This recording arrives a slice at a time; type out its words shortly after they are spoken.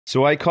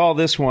So I call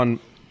this one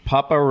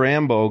Papa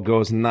Rambo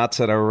Goes Nuts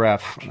at a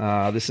Ref.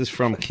 This is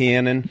from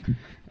Cannon.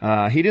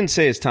 He didn't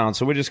say his town,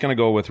 so we're just going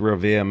to go with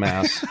Revere,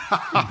 Mass.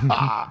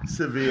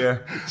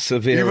 Severe.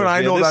 Even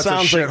I know that's a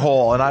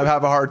shithole, and I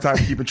have a hard time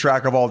keeping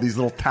track of all these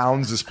little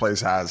towns this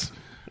place has.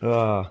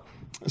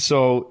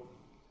 So,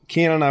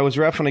 Cannon, I was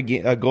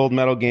reffing a gold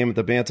medal game at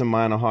the Bantam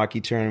Minor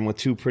Hockey Tournament with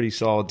two pretty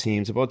solid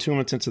teams. About 2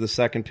 minutes into the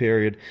second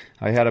period,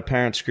 I had a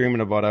parent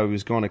screaming about how he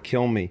was going to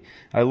kill me.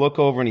 I look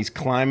over and he's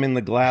climbing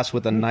the glass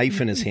with a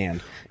knife in his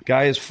hand.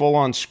 Guy is full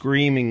on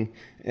screaming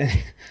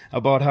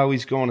about how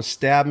he's going to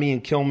stab me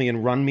and kill me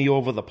and run me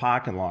over the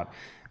parking lot.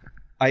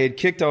 I had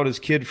kicked out his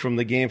kid from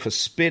the game for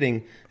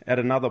spitting at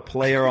another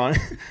player on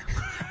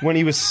when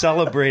he was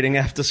celebrating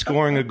after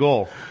scoring a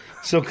goal.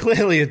 So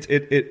clearly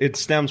it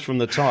stems from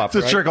the top.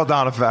 It's a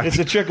trickle-down effect. It's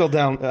a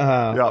trickle-down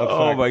effect.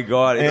 Oh, my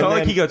God. It's not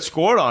like he got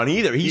scored on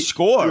either. He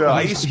scored. Why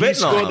are you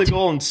spitting on him? He scored the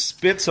goal and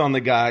spits on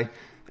the guy.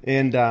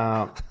 And,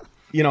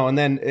 and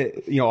then,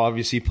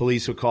 obviously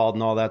police were called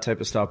and all that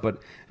type of stuff.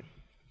 But,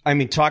 I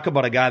mean, talk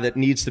about a guy that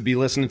needs to be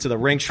listening to the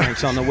Rink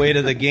shrinks on the way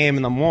to the game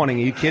in the morning.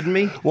 Are you kidding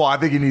me? Well, I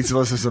think he needs to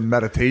listen to some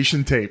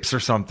meditation tapes or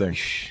something.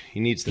 He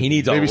needs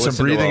maybe some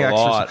breathing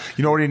exercise.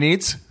 You know what he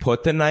needs?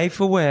 Put the knife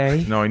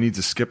away. No, he needs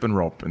a skipping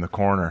rope in the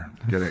corner.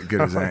 He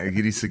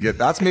needs to get.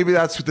 That's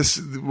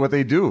what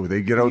they do.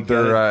 They get out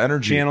their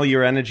energy. Channel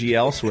your energy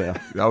elsewhere.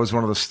 That was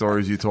one of the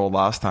stories you told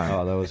last time.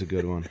 Oh, that was a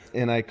good one.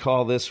 And I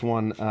call this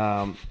one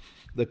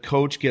the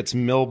coach gets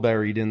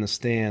millburied in the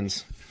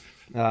stands.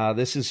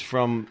 This is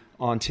from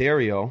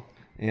Ontario,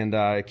 and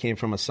it came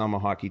from a summer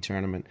hockey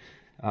tournament.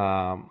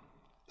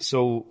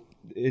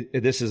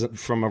 This is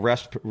from a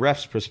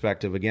ref's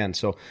perspective again.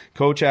 So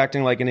coach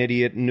acting like an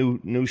idiot,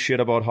 knew shit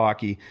about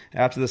hockey.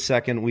 After the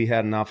second, we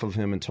had enough of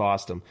him and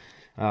tossed him.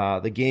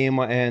 The game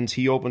ends.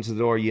 He opens the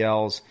door,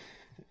 yells,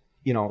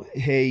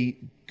 hey,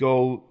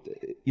 go,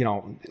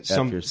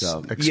 F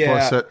yourself.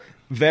 Explicit.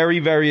 Very,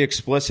 very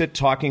explicit,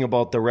 talking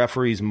about the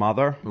referee's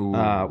mother,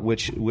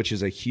 which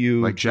is a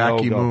huge like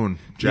Jackie no-go. Moon.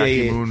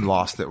 Jackie Moon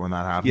lost it when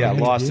that happened. Yeah,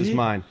 lost his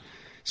mind.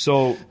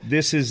 So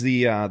this is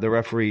the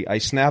referee. I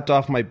snapped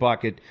off my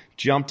bucket,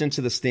 jumped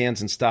into the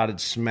stands, and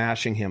started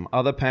smashing him.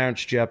 Other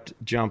parents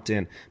jumped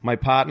in. My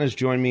partners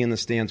joined me in the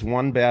stands.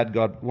 One dad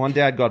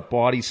got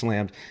body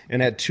slammed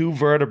and had 2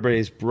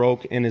 vertebrae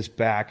broke in his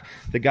back.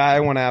 The guy I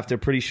went after,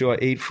 pretty sure,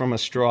 ate from a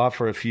straw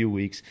for a few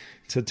weeks.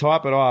 To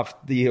top it off,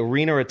 the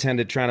arena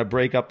attendant trying to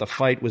break up the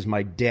fight was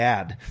my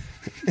dad.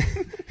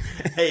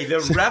 Hey,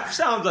 the ref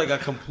sounds like a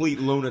complete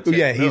lunatic.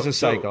 Yeah, he's a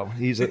psycho.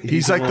 He's like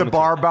the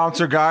bar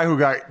bouncer guy who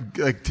got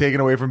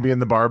taken away from being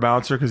the bar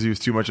bouncer because he was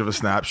too much of a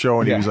snap show,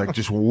 and he was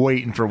just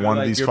waiting for one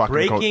of these fucking.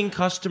 You're breaking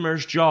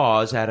customers'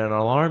 jaws at an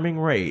alarming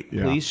rate.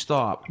 Yeah. Please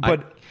stop.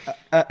 But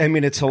I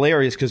mean, it's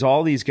hilarious because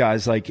all these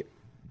guys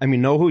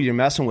know who you're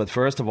messing with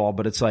first of all,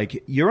 but it's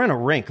like you're in a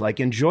rink. Like,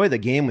 enjoy the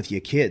game with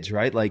your kids,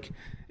 right? Like,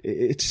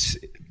 it's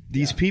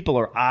these people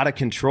are out of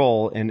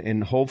control,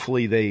 and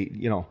hopefully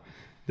they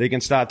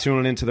can start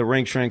tuning into the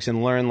Rink shrinks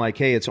and learn, like,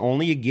 hey, it's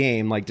only a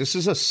game. Like, this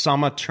is a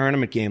summer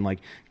tournament game. Like,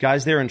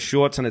 guys there in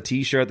shorts and a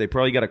t-shirt, they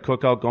probably got a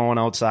cookout going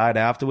outside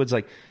afterwards.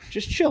 Like,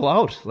 just chill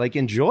out. Like,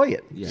 enjoy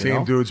it.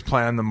 Same dudes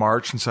playing the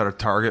march instead of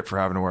Target for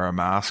having to wear a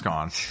mask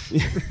on.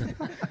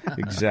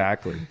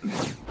 Exactly.